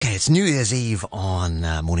It's New Year's Eve on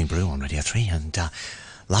Morning Brew on Radio 3, and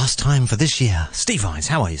last time for this year. Steve Vines,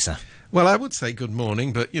 how are you, sir? Well, I would say good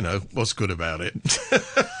morning, but, you know, what's good about it?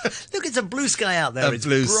 Look, it's a blue sky out there. It's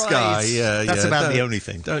blue bright. sky, yeah. That's about the only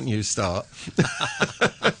thing. Don't you start.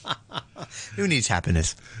 Who needs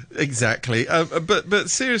happiness? Exactly.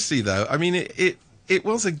 But seriously, though, I mean, it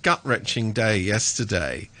was a gut-wrenching day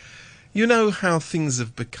yesterday. You know how things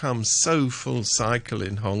have become so full cycle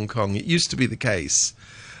in Hong Kong. It used to be the case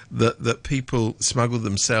that people smuggled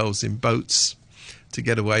themselves in boats to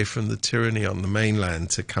get away from the tyranny on the mainland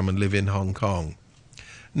to come and live in Hong Kong.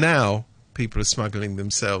 Now, people are smuggling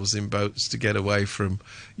themselves in boats to get away from,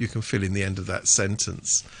 you can fill in the end of that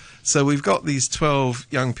sentence. So we've got these 12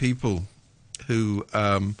 young people who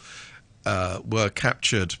were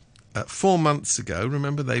captured 4 months ago.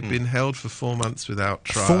 Remember, they've been held for 4 months without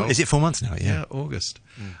trial. Is it 4 months now? Yeah, August.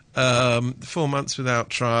 4 months without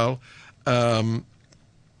trial.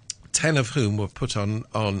 10 of whom were put on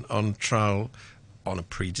trial, on a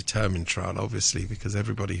predetermined trial, obviously, because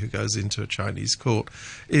everybody who goes into a Chinese court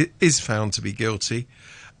is found to be guilty.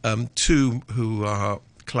 2 who are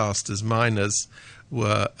classed as minors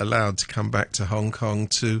were allowed to come back to Hong Kong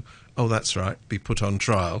to, oh, that's right, be put on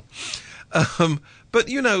trial. But,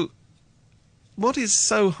 you know, what is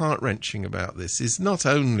so heart-wrenching about this is not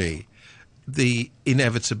only the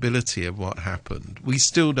inevitability of what happened. We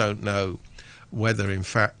still don't know whether, in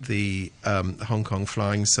fact, the Hong Kong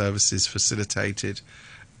flying services facilitated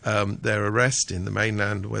their arrest in the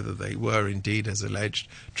mainland, whether they were indeed, as alleged,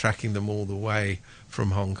 tracking them all the way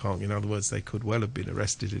from Hong Kong. In other words, they could well have been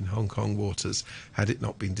arrested in Hong Kong waters had it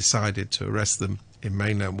not been decided to arrest them in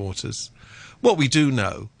mainland waters. What we do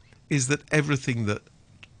know is that everything that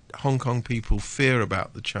Hong Kong people fear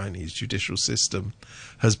about the Chinese judicial system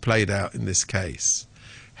has played out in this case.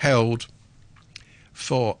 Held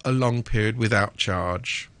for a long period without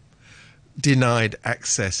charge, denied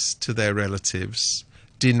access to their relatives,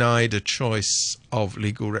 denied a choice of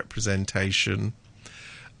legal representation,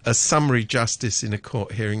 a summary justice in a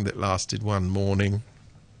court hearing that lasted one morning.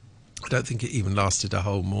 I don't think it even lasted a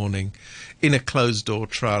whole morning, in a closed-door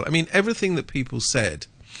trial. I mean, everything that people said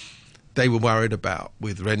they were worried about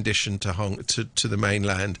with rendition to the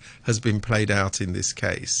mainland has been played out in this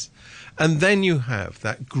case. And then you have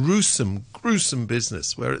that gruesome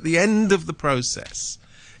business where at the end of the process,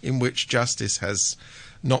 in which justice has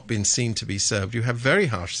not been seen to be served, you have very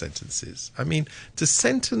harsh sentences. I mean, to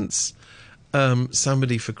sentence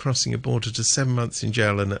somebody for crossing a border to 7 months in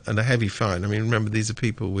jail and a heavy fine, I mean, remember, these are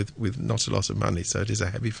people with not a lot of money, so it is a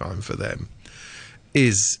heavy fine for them,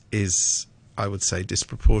 is I would say,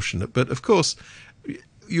 disproportionate. But, of course,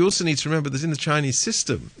 you also need to remember that in the Chinese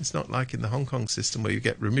system, it's not like in the Hong Kong system where you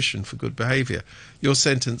get remission for good behaviour. You're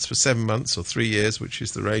sentenced for 7 months or 3 years, which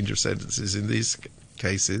is the range of sentences in these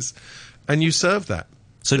cases, and you serve that.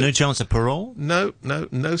 So no chance of parole? No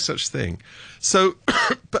such thing. So,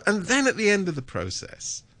 and then at the end of the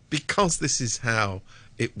process, because this is how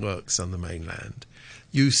it works on the mainland,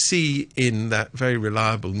 you see in that very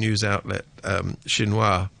reliable news outlet,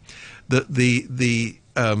 Xinhua, that the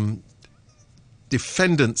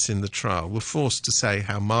defendants in the trial were forced to say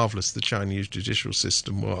how marvellous the Chinese judicial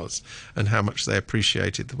system was and how much they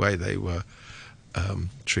appreciated the way they were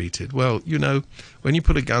treated. Well, you know, when you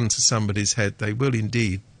put a gun to somebody's head, they will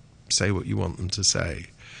indeed say what you want them to say.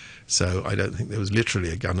 So I don't think there was literally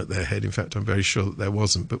a gun at their head. In fact, I'm very sure that there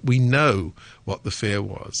wasn't. But we know what the fear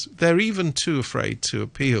was. They're even too afraid to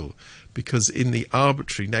appeal because in the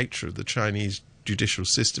arbitrary nature of the Chinese judicial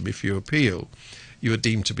system, if you appeal, you are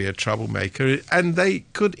deemed to be a troublemaker, and they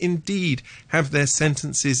could indeed have their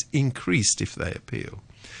sentences increased if they appeal.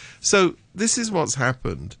 So this is what's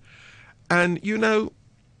happened. And, you know,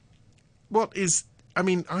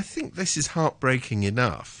 I think this is heartbreaking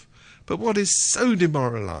enough, but what is so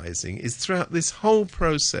demoralising is throughout this whole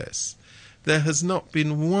process, there has not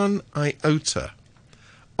been one iota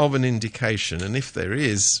of an indication, and if there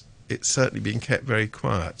is, it's certainly been kept very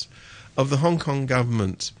quiet, of the Hong Kong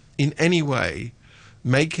government in any way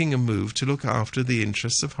making a move to look after the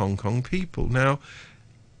interests of Hong Kong people. Now,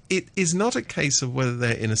 it is not a case of whether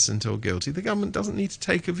they're innocent or guilty. The government doesn't need to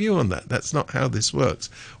take a view on that. That's not how this works.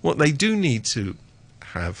 What they do need to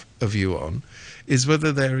have a view on is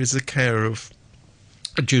whether there is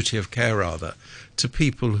a duty of care to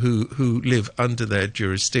people who live under their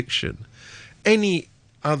jurisdiction. Any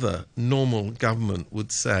other normal government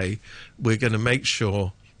would say, we're going to make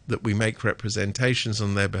sure that we make representations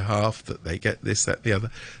on their behalf, that they get this, that, the other.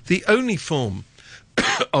 The only form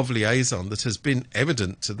of liaison that has been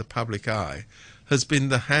evident to the public eye has been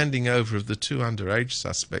the handing over of the 2 underage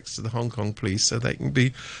suspects to the Hong Kong police so they can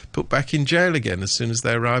be put back in jail again as soon as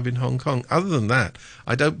they arrive in Hong Kong. Other than that,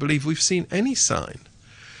 I don't believe we've seen any sign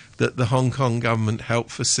that the Hong Kong government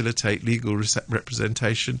helped facilitate legal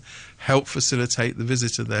representation, help facilitate the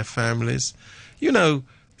visit of their families. You know,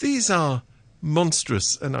 these are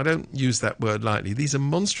monstrous, and I don't use that word lightly, these are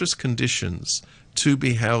monstrous conditions to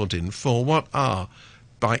be held in for what are,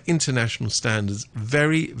 by international standards,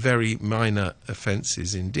 very, very minor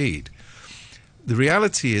offences indeed. The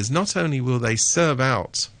reality is not only will they serve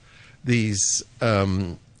out these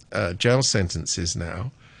jail sentences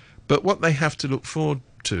now, but what they have to look forward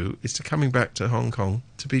to is to coming back to Hong Kong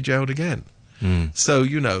to be jailed again. So,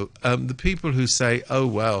 you know, the people who say, oh,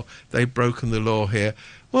 well, they've broken the law here.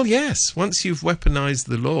 Well, yes, once you've weaponised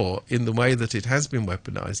the law in the way that it has been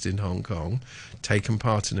weaponised in Hong Kong, taken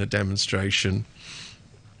part in a demonstration,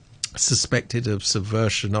 suspected of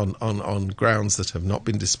subversion on grounds that have not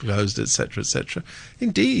been disclosed, etc., etc.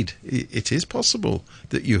 Indeed, it is possible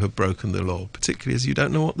that you have broken the law, particularly as you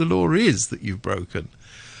don't know what the law is that you've broken.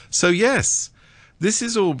 So, yes, this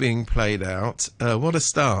is all being played out. What a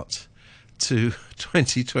start to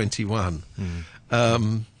 2021.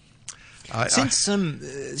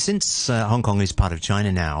 Since Hong Kong is part of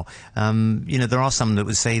China now, you know, there are some that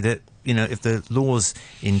would say that, you know, if the laws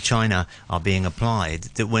in China are being applied,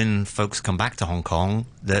 that when folks come back to Hong Kong,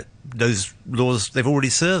 that those laws, they've already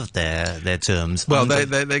served their terms. Well, they're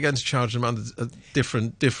going to charge them under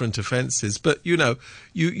different offences. But, you know,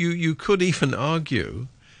 you could even argue,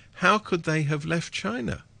 how could they have left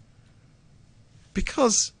China?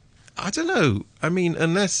 Because, I don't know, I mean,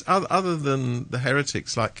 unless, other than the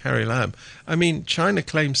heretics like Carrie Lam, I mean, China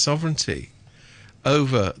claims sovereignty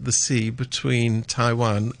over the sea between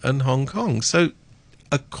Taiwan and Hong Kong. So,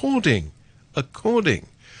 according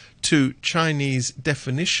to Chinese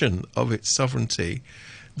definition of its sovereignty,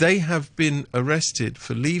 they have been arrested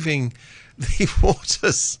for leaving the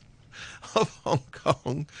waters of Hong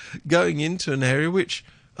Kong, going into an area which,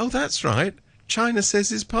 oh, that's right, China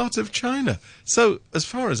says is part of China. So, as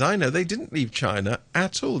far as I know, they didn't leave China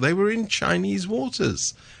at all. They were in Chinese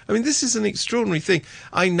waters. I mean, this is an extraordinary thing.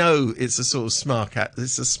 I know it's a sort of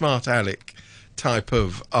smart aleck type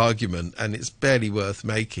of argument, and it's barely worth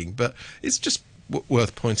making, but it's just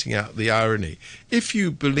worth pointing out the irony. If you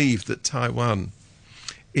believe that Taiwan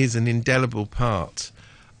is an indelible part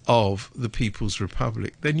of the People's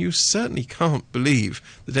Republic, then you certainly can't believe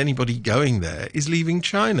that anybody going there is leaving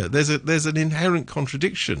China. There's an inherent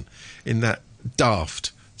contradiction in that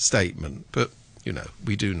daft statement. But, you know,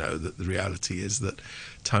 we do know that the reality is that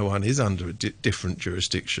Taiwan is under a different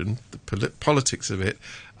jurisdiction. The politics of it,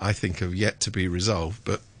 I think, have yet to be resolved,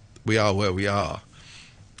 but we are where we are.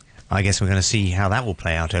 I guess we're going to see how that will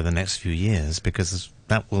play out over the next few years, because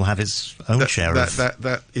that will have its own share of...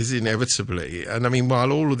 That is inevitably. And I mean,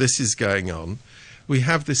 while all of this is going on, we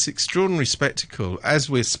have this extraordinary spectacle, as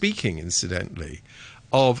we're speaking, incidentally,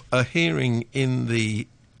 of a hearing in the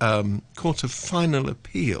Court of Final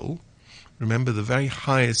Appeal. Remember, the very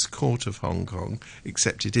highest court of Hong Kong,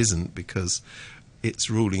 except it isn't, because its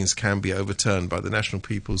rulings can be overturned by the National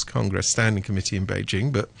People's Congress Standing Committee in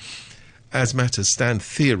Beijing, but as matters stand,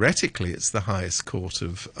 theoretically, it's the highest court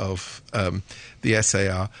of the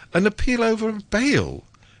SAR, an appeal over a bail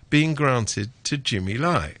being granted to Jimmy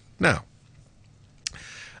Lai. Now,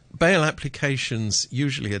 bail applications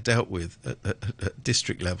usually are dealt with at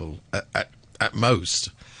district level at most.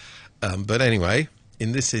 But anyway,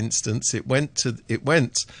 in this instance, it went to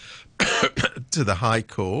the High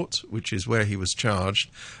Court, which is where he was charged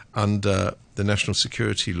under the national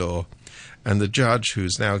security law, and the judge,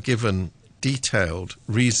 who's now given detailed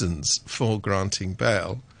reasons for granting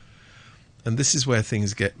bail, and this is where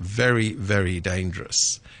things get very, very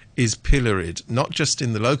dangerous, is pilloried not just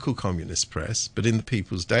in the local communist press, but in the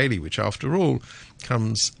People's Daily, which, after all,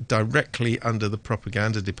 comes directly under the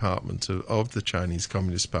propaganda department of the Chinese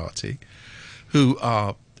Communist Party, who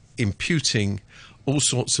are imputing all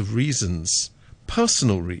sorts of reasons,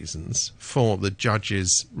 personal reasons, for the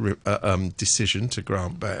judge's decision to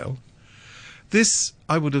grant bail. This,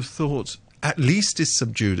 I would have thought, at least is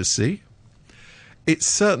sub judice. It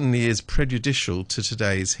certainly is prejudicial to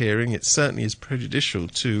today's hearing. It certainly is prejudicial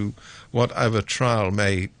to whatever trial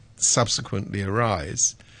may subsequently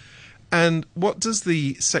arise. And what does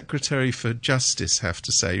the Secretary for Justice have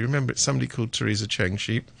to say? You remember, it's somebody called Teresa Cheng.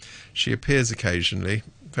 She appears occasionally,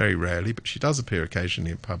 very rarely, but she does appear occasionally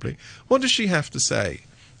in public. What does she have to say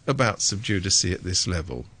about sub judice at this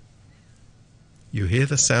level? You hear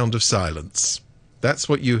the sound of silence. That's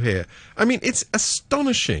what you hear. I mean, it's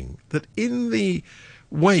astonishing that in the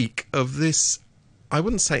wake of this, I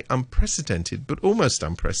wouldn't say unprecedented, but almost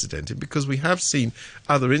unprecedented, because we have seen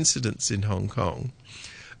other incidents in Hong Kong,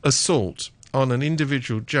 assault on an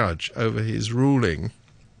individual judge over his ruling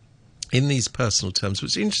in these personal terms,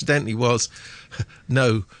 which incidentally was,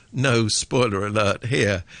 no spoiler alert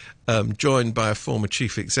here, joined by a former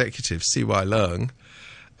chief executive, C.Y. Leung.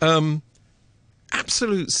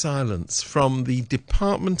 Absolute silence from the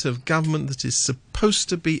department of government that is supposed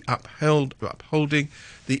to be upholding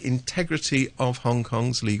the integrity of Hong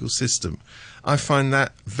Kong's legal system. I find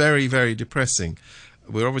that very, very depressing.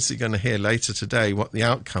 We're obviously going to hear later today what the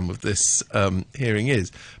outcome of this hearing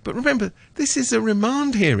is. But remember, this is a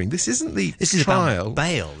remand hearing. This isn't the trial. About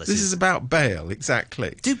bail. This is about bail,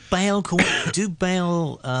 exactly. Do bail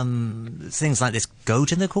things like this go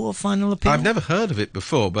to the Court of Final Appeal? I've never heard of it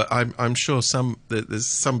before, but I'm sure there's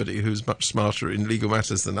somebody who's much smarter in legal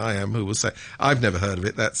matters than I am who will say, I've never heard of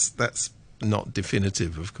it. That's not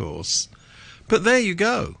definitive, of course. But there you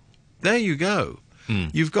go. There you go.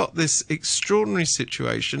 You've got this extraordinary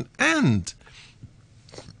situation, and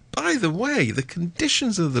by the way, the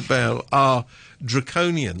conditions of the bail are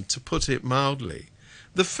draconian, to put it mildly.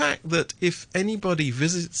 The fact that if anybody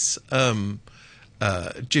visits Jimmy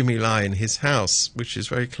Lai in his house, which is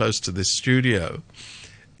very close to this studio,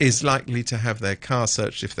 is likely to have their car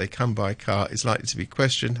searched. If they come by car, is likely to be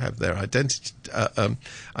questioned, have their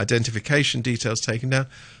identification details taken down.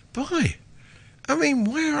 Boy, I mean,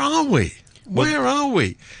 where are we? Where are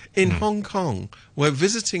we? In Hong Kong, we're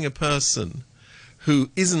visiting a person who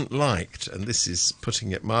isn't liked, and this is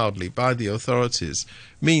putting it mildly, by the authorities,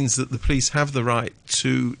 means that the police have the right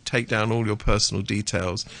to take down all your personal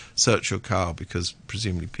details, search your car, because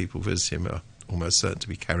presumably people visit him are almost certain to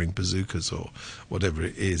be carrying bazookas or whatever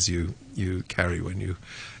it is you carry when you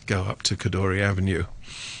go up to Kadoorie Avenue.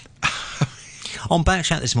 On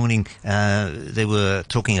Backchat this morning, they were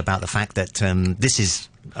talking about the fact that this is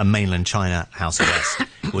a mainland China house arrest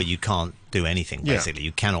where you can't do anything, basically. Yeah.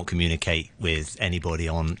 You cannot communicate with anybody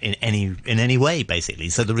in any way, basically.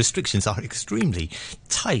 So the restrictions are extremely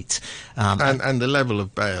tight. And the level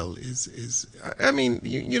of bail is I mean,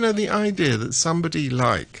 you know, the idea that somebody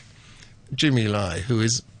like Jimmy Lai, who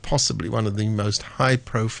is possibly one of the most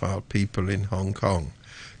high-profile people in Hong Kong,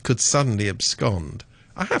 could suddenly abscond,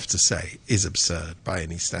 I have to say, is absurd by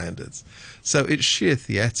any standards. So it's sheer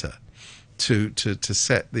theatre to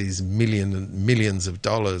set these millions of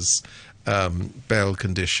dollars bail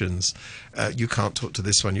conditions. You can't talk to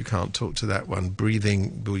this one, you can't talk to that one.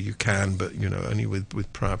 Breathing, well, you can, but, you know, only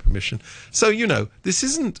with prior permission. So, you know, this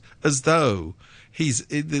isn't as though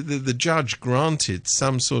the judge granted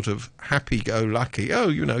some sort of happy-go-lucky, oh,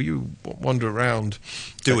 you know, you wander around,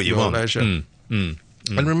 do what you want. Leisure. And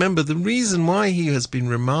remember, the reason why he has been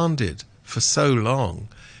remanded for so long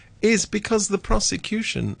is because the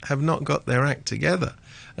prosecution have not got their act together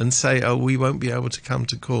and say, oh, we won't be able to come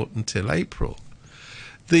to court until April.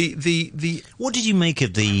 What did you make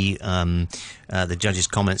of the judge's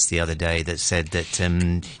comments the other day that said that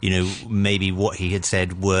you know, maybe what he had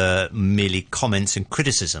said were merely comments and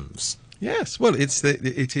criticisms? Yes, well,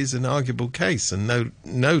 it is an arguable case, and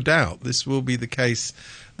no doubt this will be the case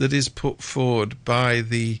that is put forward by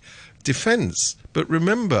the defence. But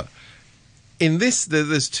remember, in this,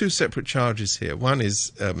 there's two separate charges here. One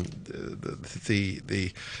is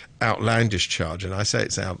the outlandish charge, and I say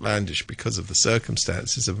it's outlandish because of the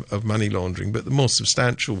circumstances of money laundering, but the more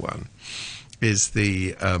substantial one is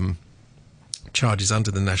the charges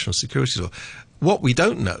under the National Security Law. What we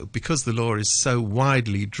don't know, because the law is so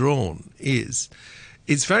widely drawn, is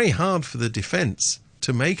it's very hard for the defence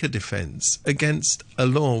to make a defence against a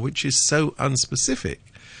law which is so unspecific.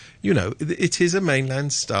 You know, it is a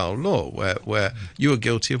mainland-style law where you are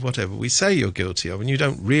guilty of whatever we say you're guilty of, and you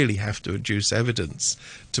don't really have to adduce evidence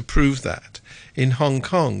to prove that. In Hong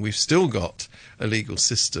Kong, we've still got a legal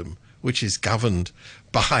system which is governed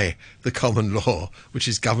by the common law, which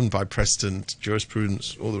is governed by precedent,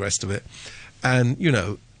 jurisprudence, all the rest of it. And, you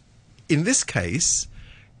know, in this case,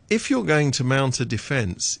 if you're going to mount a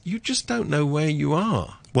defence, you just don't know where you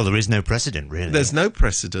are. Well, there is no precedent, really. There's no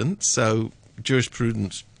precedent, so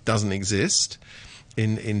jurisprudence doesn't exist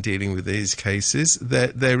in dealing with these cases.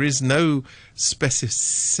 There is no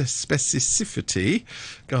specificity,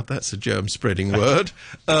 God, that's a germ-spreading word,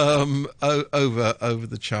 over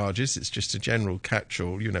the charges. It's just a general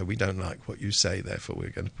catch-all. You know, we don't like what you say, therefore we're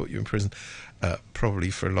going to put you in prison, probably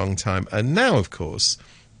for a long time. And now, of course,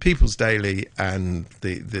 People's Daily and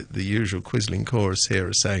the usual Quisling chorus here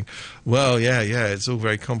are saying, well, yeah, it's all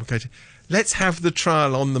very complicated. let's have the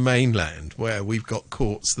trial on the mainland where we've got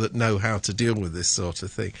courts that know how to deal with this sort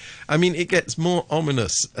of thing. I mean, it gets more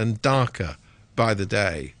ominous and darker by the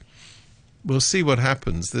day. We'll see what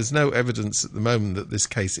happens. There's no evidence at the moment that this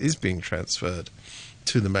case is being transferred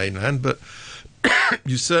to the mainland, but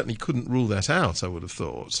you certainly couldn't rule that out, I would have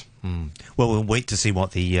thought. Well, we'll wait to see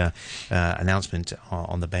what the announcement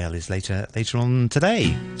on the bail is later on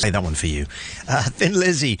today. Say that one for you. Thin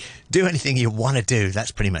Lizzy, do anything you want to do.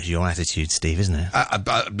 That's pretty much your attitude, Steve, isn't it?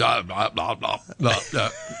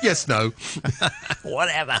 Yes, no.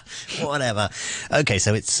 Whatever. Okay,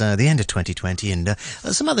 so it's the end of 2020, and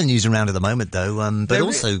some other news around at the moment, though, but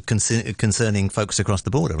also concerning folks across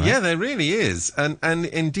the border, right? Yeah, there really is, and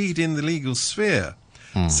indeed in the legal sphere.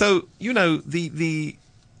 So, you know,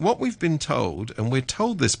 what we've been told, and we're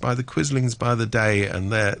told this by the Quislings by the day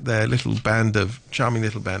and their charming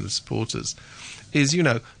little band of supporters, is, you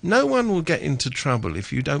know, no one will get into trouble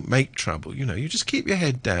if you don't make trouble. You know, you just keep your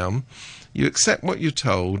head down, you accept what you're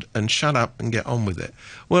told, and shut up and get on with it.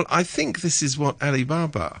 Well, I think this is what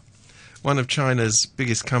Alibaba, one of China's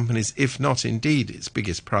biggest companies, if not indeed its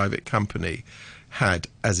biggest private company, had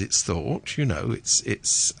as its thought. You know,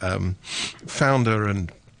 its founder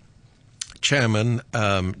and chairman,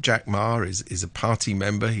 Jack Ma, is a party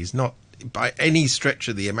member. He's not by any stretch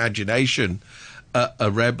of the imagination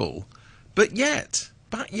a rebel. But yet,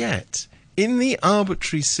 in the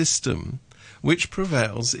arbitrary system which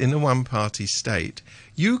prevails in a one-party state,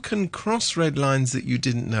 you can cross red lines that you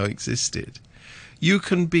didn't know existed. You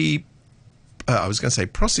can be I was going to say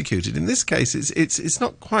prosecuted. In this case, it's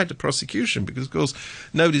not quite a prosecution because, of course,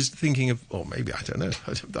 nobody's thinking of, or maybe, I don't know,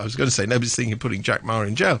 I was going to say nobody's thinking of putting Jack Ma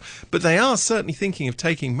in jail, but they are certainly thinking of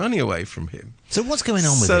taking money away from him. So what's going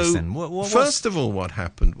on with this then? First of all, what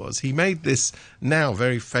happened was he made this now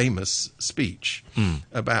very famous speech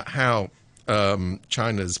about how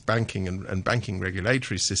China's banking and banking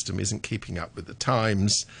regulatory system isn't keeping up with the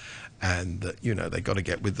times, and that, you know, they got to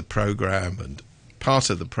get with the program. And part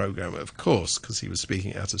of the program, of course, because he was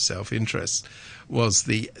speaking out of self-interest, was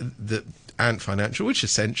the Ant Financial, which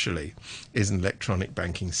essentially is an electronic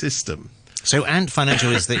banking system. So Ant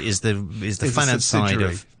Financial is the finance side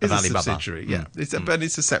of Alibaba. A subsidiary, yeah. But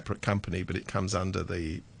it's a separate company, but it comes under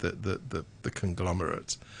the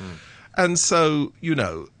conglomerate. And so, you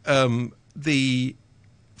know, the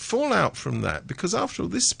fallout from that, because after all,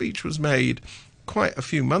 this speech was made quite a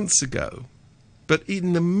few months ago, but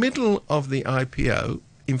in the middle of the IPO,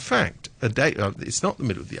 in fact, it's not the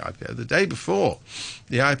middle of the IPO, the day before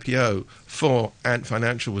the IPO for Ant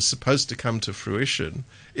Financial was supposed to come to fruition,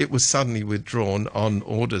 it was suddenly withdrawn on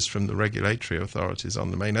orders from the regulatory authorities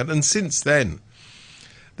on the mainland. And since then,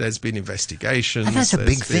 there's been investigations. And that's a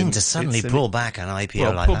big thing to suddenly pull back an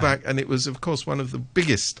IPO like that. Back, and it was, of course, one of the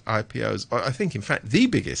biggest IPOs. I think, in fact, the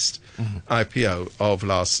biggest IPO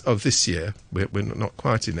of this year. We're not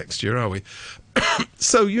quite in next year, are we?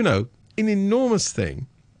 So, you know, an enormous thing.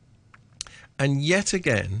 And yet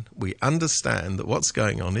again, we understand that what's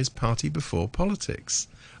going on is party before politics,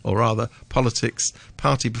 or rather, politics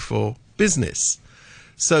party before business.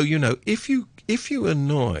 So, you know, if you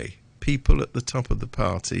annoy people at the top of the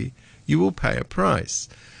party, you will pay a price.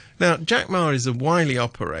 Now, Jack Ma is a wily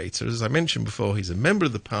operator. As I mentioned before, he's a member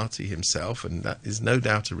of the party himself, and that is no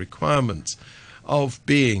doubt a requirement of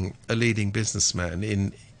being a leading businessman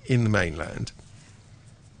in the mainland.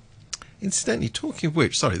 Incidentally, talking of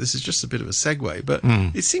which, sorry, this is just a bit of a segue, but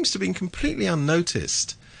it seems to have been completely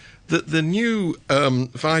unnoticed that the new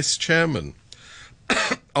vice chairman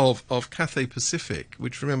of Cathay Pacific,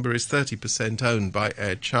 which, remember, is 30% owned by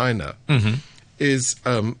Air China, is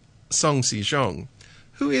Song Si-jong,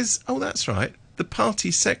 who is, that's right, the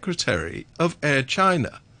party secretary of Air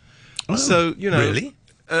China. Oh, so, you know, really?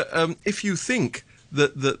 If you think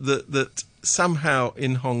that somehow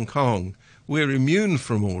in Hong Kong we're immune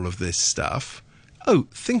from all of this stuff,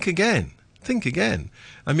 think again. Think again.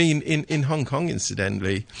 I mean, in Hong Kong,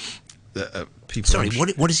 incidentally, people... Sorry,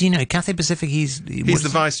 what does he know? Cathay Pacific, he's the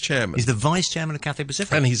vice chairman. He's the vice chairman of Cathay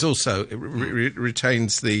Pacific. And he's also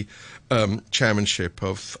retains the chairmanship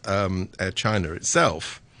of Air China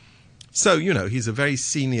itself. So, you know, he's a very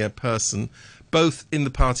senior person, both in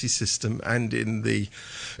the party system and in the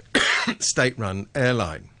state-run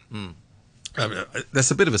airline.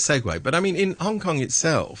 That's a bit of a segue. But, I mean, in Hong Kong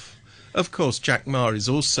itself, of course, Jack Ma is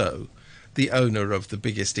also the owner of the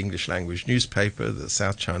biggest English-language newspaper, the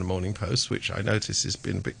South China Morning Post, which I notice has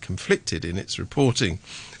been a bit conflicted in its reporting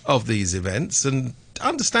of these events, and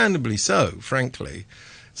understandably so, frankly.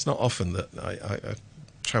 It's not often that I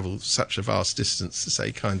travel such a vast distance to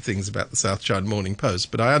say kind things about the South China Morning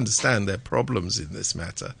Post, but I understand their problems in this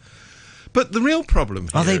matter. But the real problem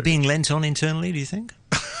here... Are they being lent on internally, do you think?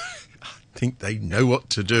 I think they know what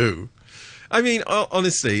to do. I mean,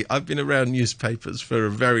 honestly, I've been around newspapers for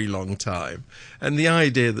a very long time, and the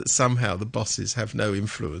idea that somehow the bosses have no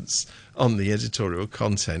influence on the editorial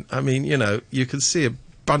content, I mean, you know, you can see a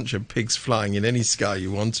bunch of pigs flying in any sky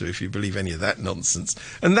you want to if you believe any of that nonsense.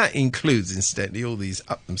 And that includes, incidentally, all these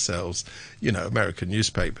up themselves, you know, American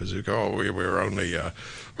newspapers who go, oh, we're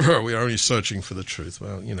only searching for the truth.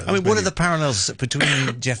 Well, you know. I mean, what are the parallels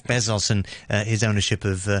between Jeff Bezos and his ownership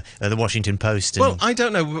of the Washington Post? Well, I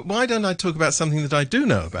don't know. Why don't I talk about something that I do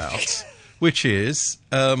know about, which is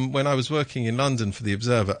when I was working in London for The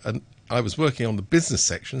Observer, and I was working on the business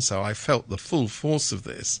section, so I felt the full force of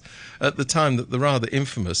this at the time that the rather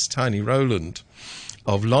infamous Tiny Rowland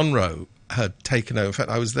of Lonhro had taken over. In fact,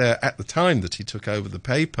 I was there at the time that he took over the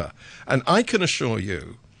paper. And I can assure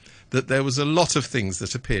you that there was a lot of things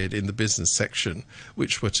that appeared in the business section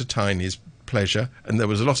which were to Tiny's pleasure, and there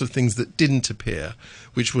was a lot of things that didn't appear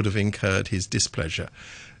which would have incurred his displeasure.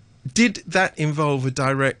 Did that involve a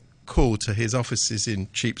direct call to his offices in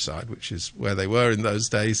Cheapside, which is where they were in those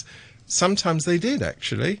days? Sometimes they did,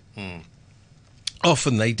 actually.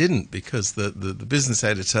 Often they didn't, because the business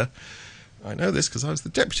editor, I know this because I was the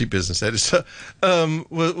deputy business editor,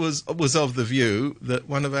 was of the view that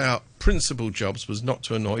one of our principal jobs was not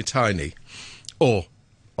to annoy Tiny, or,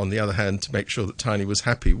 on the other hand, to make sure that Tiny was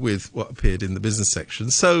happy with what appeared in the business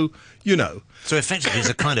section. So, you know. So effectively, it's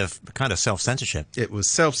a kind of self-censorship. It was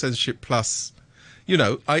self-censorship plus, you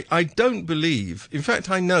know, I don't believe, in fact,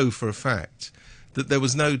 I know for a fact that there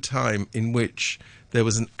was no time in which there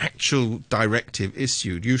was an actual directive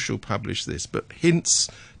issued, you shall publish this, but hints,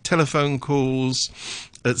 telephone calls,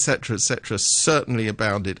 etc., certainly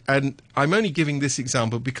abounded. And I'm only giving this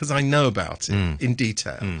example because I know about it in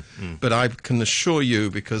detail. But I can assure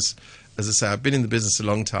you, because, as I say, I've been in the business a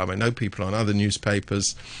long time, I know people on other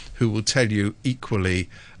newspapers who will tell you equally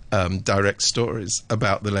direct stories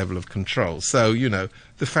about the level of control. So, you know,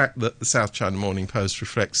 the fact that the South China Morning Post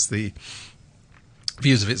reflects the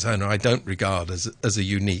views of its owner, I don't regard as a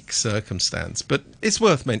unique circumstance, but it's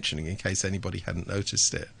worth mentioning in case anybody hadn't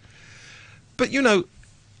noticed it. But, you know,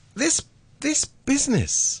 this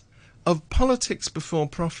business of politics before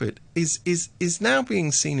profit is now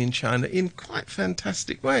being seen in China in quite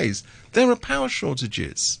fantastic ways. There are power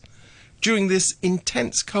shortages during this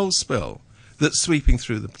intense coal spill that's sweeping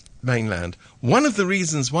through the mainland. One of the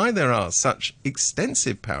reasons why there are such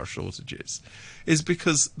extensive power shortages is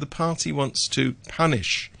because the party wants to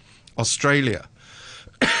punish Australia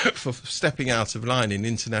for stepping out of line in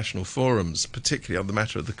international forums, particularly on the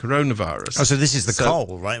matter of the coronavirus. Oh, so this is the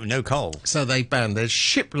coal, right? No coal. So they banned. There's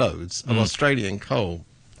shiploads of Australian coal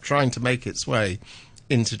trying to make its way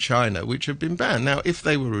into China, which have been banned. Now, if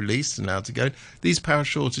they were released and allowed to go, these power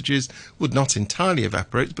shortages would not entirely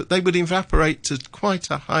evaporate, but they would evaporate to quite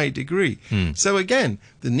a high degree. So again,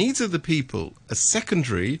 the needs of the people are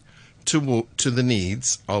secondary to the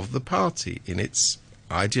needs of the party in its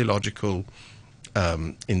ideological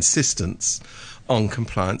insistence on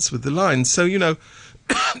compliance with the lines. So, you know,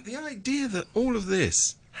 the idea that all of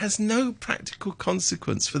this has no practical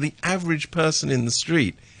consequence for the average person in the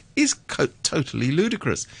street is totally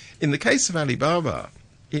ludicrous. In the case of Alibaba,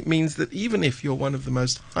 it means that even if you're one of the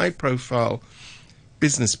most high-profile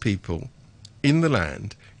business people in the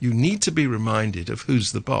land, you need to be reminded of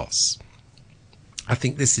who's the boss. I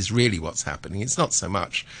think this is really what's happening. It's not so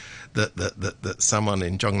much that someone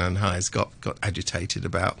in Zhongnanhai has got agitated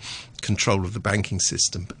about control of the banking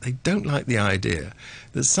system, but they don't like the idea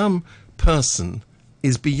that some person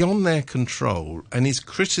is beyond their control and is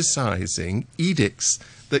criticising edicts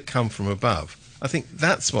that come from above. I think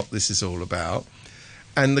that's what this is all about.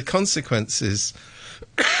 And the consequences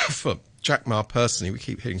for Jack Ma personally, we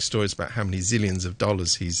keep hearing stories about how many zillions of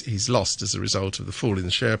dollars he's lost as a result of the fall in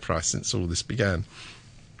the share price since all this began,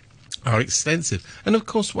 are extensive. And of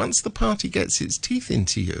course, once the party gets its teeth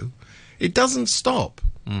into you, it doesn't stop.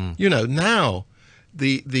 You know, now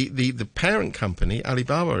the parent company,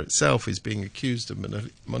 Alibaba itself, is being accused of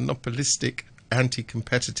monopolistic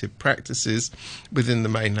anti-competitive practices within the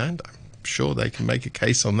mainland. I'm sure they can make a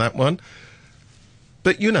case on that one.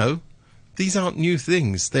 But, you know, these aren't new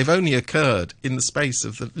things. They've only occurred in the space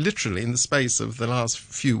of literally in the space of the last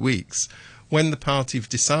few weeks, when the party have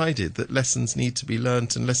decided that lessons need to be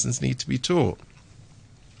learnt and lessons need to be taught.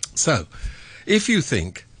 So, if you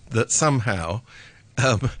think that somehow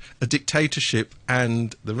a dictatorship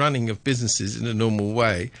and the running of businesses in a normal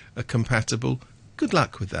way are compatible, good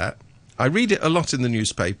luck with that. I read it a lot in the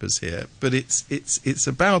newspapers here, but it's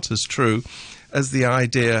about as true as the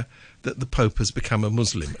idea that the Pope has become a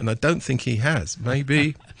Muslim, and I don't think he has.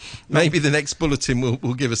 Maybe the next bulletin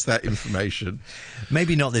will give us that information.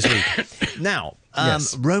 Maybe not this week. Now,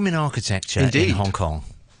 Yes. Roman architecture Indeed. in Hong Kong.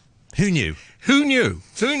 Who knew? Who knew?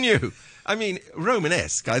 Who knew? I mean,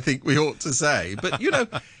 Romanesque, I think we ought to say. But,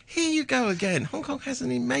 here you go again. Hong Kong has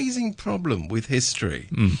an amazing problem with history.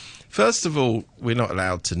 First of all, we're not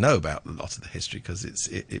allowed to know about a lot of the history because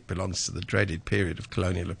it belongs to the dreaded period of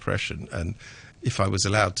colonial oppression. And if I was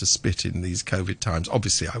allowed to spit in these COVID times,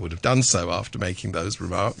 obviously I would have done so after making those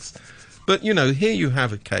remarks. But, here you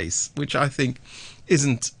have a case which I think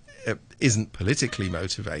isn't politically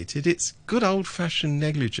motivated. It's good old-fashioned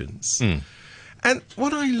negligence. And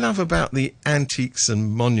what I love about the Antiques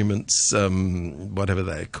and Monuments, whatever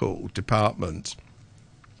they're called, department,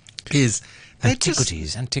 is they're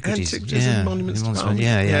Antiquities and Monuments Department.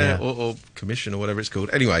 Department, or Commission or whatever it's called.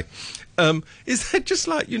 Anyway, is that just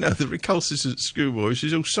like, the recalcitrant schoolboy who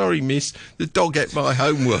says, "Oh, sorry, miss, the dog ate my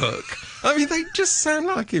homework." I mean, they just sound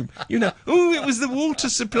like him. "Oh, it was the Water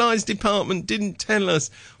Supplies Department didn't tell us.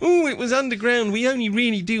 Oh, it was underground. We only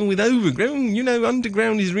really deal with overground.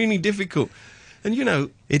 Underground is really difficult." And,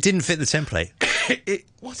 It didn't fit the template.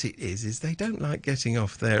 what it is they don't like getting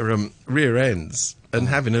off their rear ends and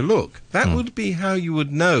having a look. That would be how you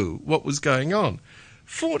would know what was going on.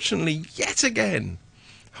 Fortunately, yet again,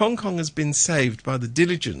 Hong Kong has been saved by the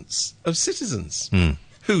diligence of citizens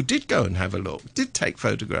who did go and have a look, did take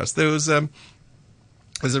photographs. There's a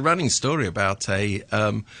running story about a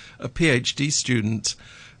PhD student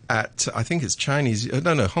at, I think it's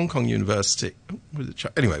Hong Kong University.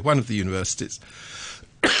 Anyway, one of the universities,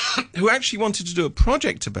 who actually wanted to do a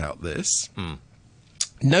project about this,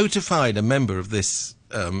 notified a member of this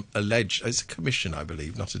it's a commission, I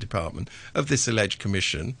believe, not a department, of this alleged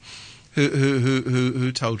commission,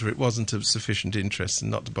 who told her it wasn't of sufficient interest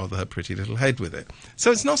and not to bother her pretty little head with it.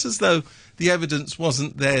 So it's not as though the evidence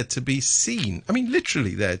wasn't there to be seen. I mean,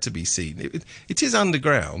 literally there to be seen. It is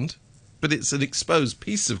underground, but it's an exposed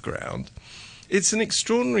piece of ground. It's an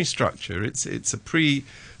extraordinary structure. It's a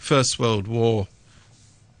pre-First World War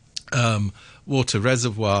water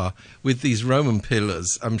reservoir with these Roman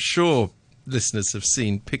pillars. I'm sure listeners have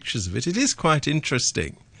seen pictures of it. It is quite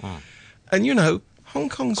interesting. And, Hong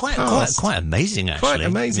Kong's past... Quite amazing, actually. Quite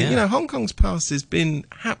amazing. Yeah. Hong Kong's past has been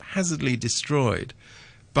haphazardly destroyed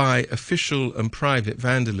by official and private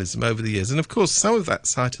vandalism over the years. And, of course, some of that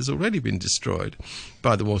site has already been destroyed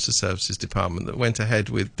by the Water Services Department that went ahead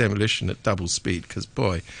with demolition at double speed because,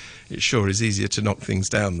 boy, it sure is easier to knock things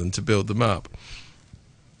down than to build them up.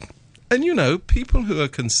 And, people who are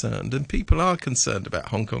concerned, and people are concerned about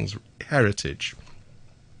Hong Kong's heritage,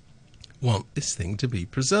 want this thing to be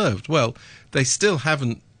preserved. Well, they still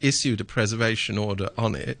haven't issued a preservation order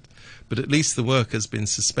on it, but at least the work has been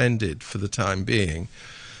suspended for the time being.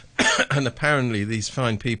 And apparently these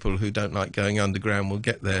fine people who don't like going underground will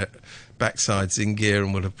get their backsides in gear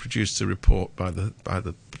and will have produced a report by the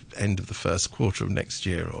end of the first quarter of next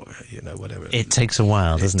year, or whatever. It takes a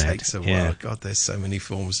while, doesn't it? It takes a while. Yeah. God, there's so many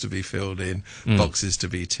forms to be filled in, boxes to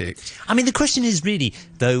be ticked. I mean, the question is really,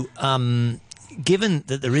 though, given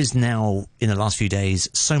that there is now, in the last few days,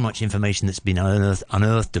 so much information that's been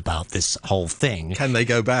unearthed about this whole thing. Can they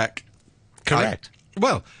go back? Correct.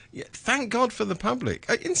 Well, thank God for the public.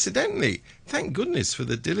 Incidentally, thank goodness for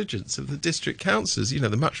the diligence of the district councillors.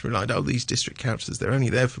 The much relied, these district councillors, they're only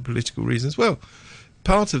there for political reasons. Well,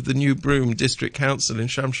 part of the New Broome District Council in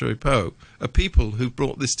Sham Shui Po are people who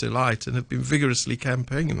brought this to light and have been vigorously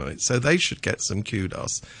campaigning on it. So they should get some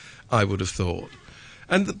kudos, I would have thought.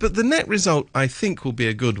 But the net result, I think, will be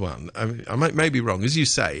a good one. I may be wrong. As you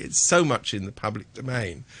say, it's so much in the public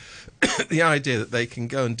domain. The idea that they can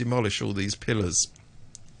go and demolish all these pillars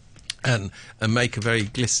and make a very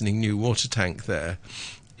glistening new water tank there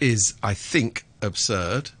is, I think,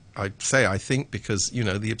 absurd. I say I think because,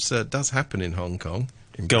 the absurd does happen in Hong Kong.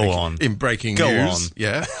 In breaking news.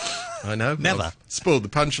 Yeah, I know. Never. I've spoiled the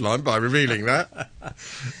punchline by revealing that.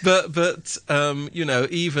 But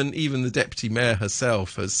even the deputy mayor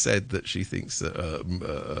herself has said that she thinks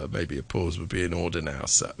that maybe a pause would be in order now.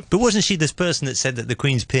 So, but wasn't she this person that said that the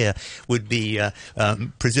Queen's Pier would be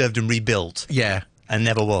preserved and rebuilt? Yeah, and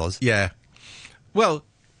never was. Yeah. Well,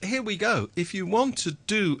 here we go. If you want to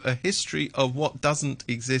do a history of what doesn't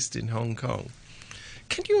exist in Hong Kong,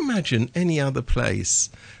 can you imagine any other place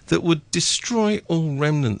that would destroy all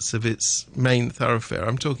remnants of its main thoroughfare?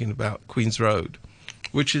 I'm talking about Queen's Road,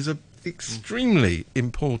 which is an extremely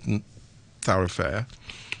important thoroughfare.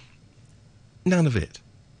 None of it.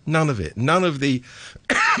 None of it. None of the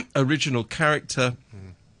original character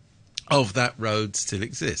of that road still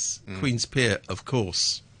exists. Queen's Pier, of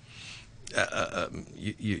course,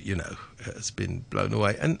 you know, has been blown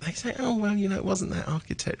away. And they say, oh, well, you know, it wasn't that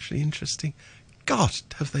architecturally interesting. God,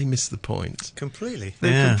 have they missed the point? Completely.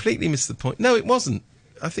 They completely missed the point. No, it wasn't.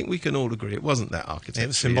 I think we can all agree it wasn't that architecturally It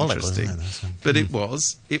was symbolic, interesting. wasn't it? But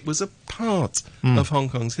it was a part of Hong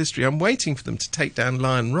Kong's history. I'm waiting for them to take down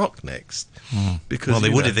Lion Rock next. Because, Well, they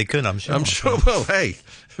you would know, if they could, I'm sure. I'm sure. Well, hey,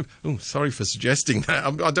 oh, sorry for suggesting that.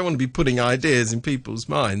 I don't want to be putting ideas in people's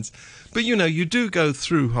minds. But, you know, you do go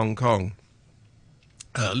through Hong Kong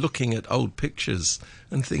looking at old pictures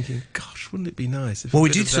and thinking, gosh, wouldn't it be nice if... Well, we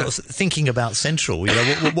did sort of thinking about Central. You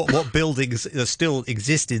know, what buildings still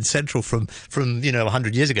exist in Central from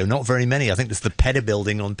 100 years ago? Not very many. I think there's the Pedder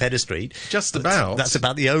building on Pedder Street. Just about. That's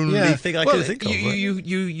about the only thing I can think of. Right?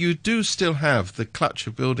 You do still have the clutch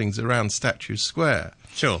of buildings around Statue Square.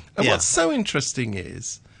 Sure. And what's so interesting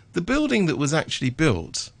is the building that was actually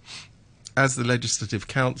built as the Legislative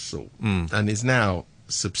Council and is now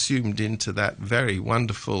subsumed into that very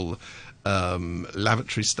wonderful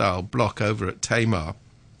lavatory-style block over at Tamar.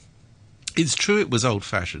 It's true it was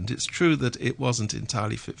old-fashioned. It's true that it wasn't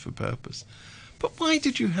entirely fit for purpose. But why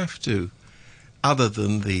did you have to, other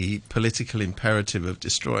than the political imperative of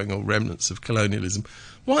destroying all remnants of colonialism,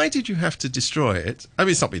 why did you have to destroy it? I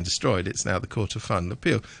mean, it's not been destroyed. It's now the Court of Final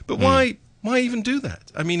Appeal. But why even do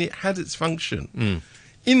that? I mean, it had its function.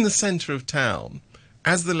 In the centre of town,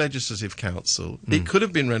 as the Legislative Council, it could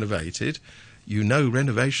have been renovated. You know,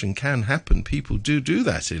 renovation can happen. People do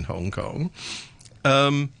that in Hong Kong.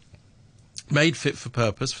 Made fit for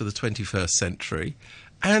purpose for the 21st century.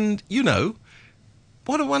 And, you know,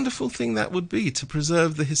 what a wonderful thing that would be to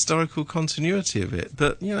preserve the historical continuity of it.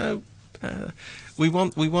 But, you know, we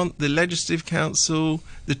want the Legislative Council,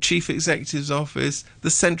 the Chief Executive's office,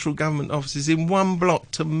 the central government offices in one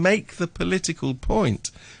block to make the political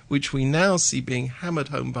point, which we now see being hammered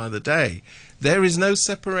home by the day. There is no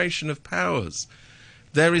separation of powers.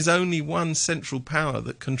 There is only one central power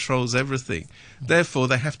that controls everything. Therefore,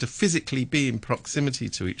 they have to physically be in proximity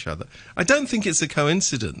to each other. I don't think it's a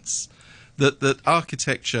coincidence that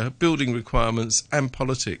architecture, building requirements and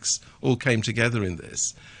politics all came together in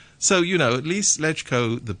this. So, you know, at least the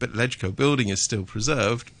Legco building is still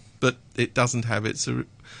preserved, but it doesn't have its...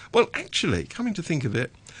 Well, actually, coming to think of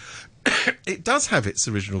it, it does have its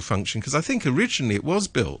original function, because I think originally it was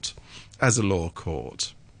built as a law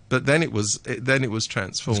court, but then it was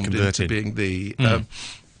transformed into being the...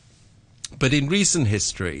 But in recent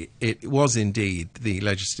history, it was indeed the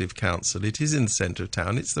Legislative Council. It is in the centre of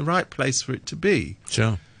town. It's the right place for it to be.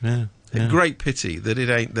 Sure, yeah. A great pity that it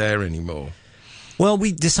ain't there anymore. Well,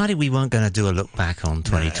 we decided we weren't going to do a look back on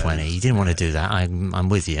 2020. You didn't want to do that. I'm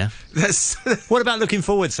with you. What about looking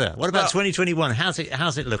forward, sir? What about 2021? How's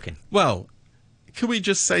it looking? Well, can we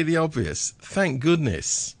just say the obvious? Thank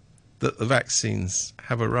goodness that the vaccines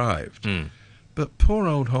have arrived. But poor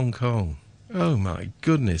old Hong Kong. Oh, my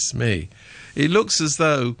goodness me. It looks as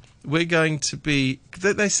though we're going to be...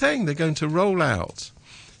 They're saying they're going to roll out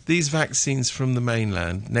these vaccines from the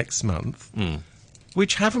mainland next month,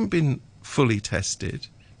 which haven't been fully tested,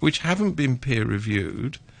 which haven't been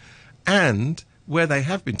peer-reviewed, and where they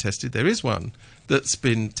have been tested, there is one that's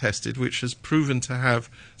been tested which has proven to have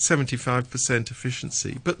 75%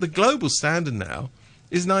 efficiency. But the global standard now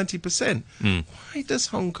is 90%. Why does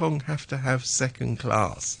Hong Kong have to have second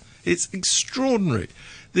class? It's extraordinary.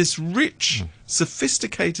 This rich,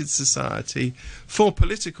 sophisticated society, for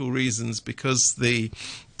political reasons, because the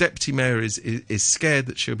deputy mayor is scared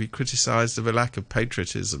that she'll be criticised of a lack of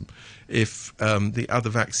patriotism if the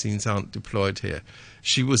other vaccines aren't deployed here.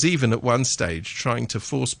 She was even at one stage trying to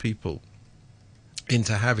force people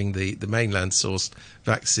into having the mainland sourced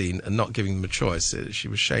vaccine and not giving them a choice. She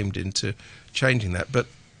was shamed into changing that. But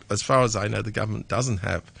as far as I know, the government doesn't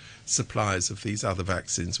have supplies of these other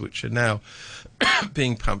vaccines, which are now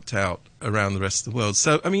being pumped out around the rest of the world.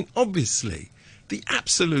 So, I mean, obviously, the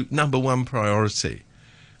absolute number one priority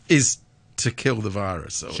is to kill the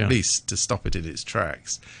virus, or at least to stop it in its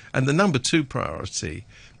tracks. And the number two priority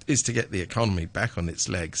is to get the economy back on its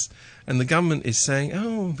legs. And the government is saying,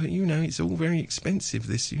 oh, but, you know, it's all very expensive,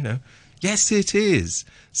 this, you know. Yes, it is.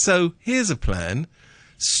 So here's a plan.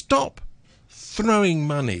 Stop throwing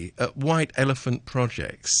money at white elephant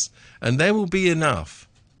projects, and there will be enough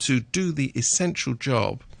to do the essential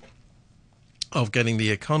job of getting the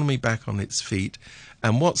economy back on its feet,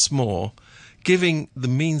 and what's more, giving the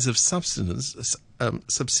means of subsistence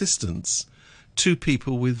to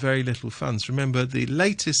people with very little funds. Remember, the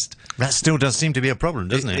latest... That still does seem to be a problem,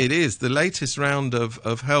 doesn't it? It is. The latest round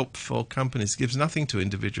of help for companies gives nothing to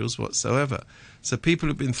individuals whatsoever. So people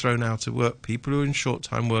who've been thrown out of work, people who are in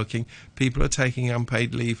short-time working, people who are taking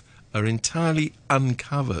unpaid leave are entirely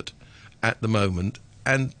uncovered. at the moment,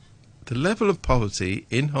 and the level of poverty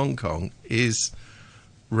in Hong Kong is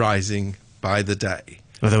rising by the day.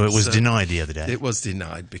 Although it was denied the other day. It was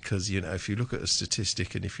denied because, if you look at a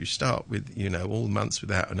statistic and if you start with, all months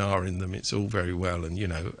without an R in them, it's all very well. And,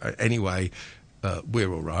 anyway,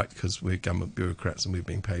 we're all right because we're government bureaucrats and we've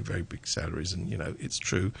been paid very big salaries. And, it's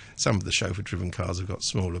true. Some of the chauffeur-driven cars have got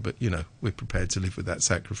smaller, but, we're prepared to live with that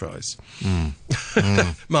sacrifice.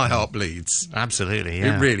 My heart bleeds. Absolutely,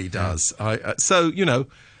 yeah. It really does. Yeah.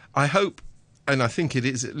 I hope, and I think it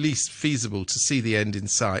is at least feasible to see the end in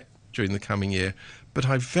sight during the coming year. But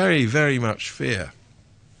I very, very much fear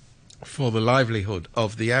for the livelihood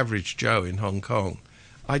of the average Joe in Hong Kong.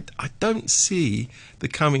 I don't see the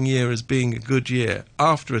coming year as being a good year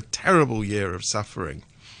after a terrible year of suffering.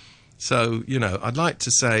 So, I'd like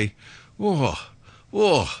to say, whoa,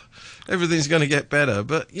 everything's going to get better.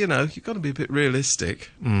 But, you've got to be a bit realistic.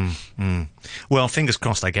 Well, fingers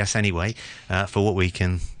crossed, I guess, anyway, for what we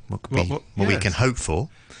can we can hope for.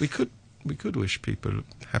 We could wish people a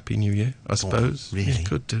Happy New Year, I suppose. Really? You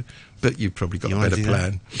could do. But you've probably got a better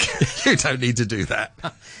plan. You don't need to do that.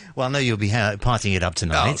 Well, I know you'll be partying it up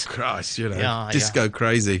tonight. Oh, Christ, disco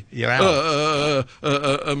crazy. You're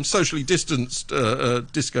out. Socially distanced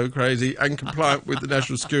disco crazy and compliant with the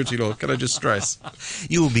national security law. Can I just stress?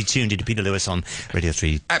 You will be tuned into Peter Lewis on Radio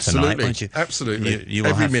 3 Absolutely. tonight, won't you? Absolutely. You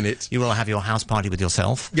will Every have, minute. You will have your house party with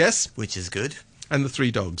yourself. Yes. Which is good. And the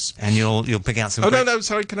 3 dogs. And you'll pick out some... No,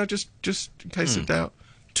 sorry, can I just in case of doubt,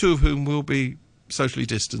 2 of whom will be socially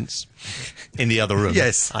distanced. In the other room?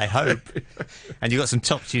 Yes. I hope. And you've got some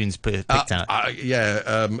top tunes picked out.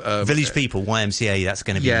 Village People, YMCA, that's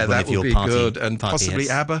going to be one of your party good. And possibly hits.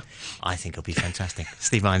 ABBA. I think it'll be fantastic.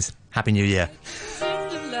 Steve Vines, Happy New Year.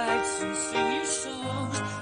 Thunder like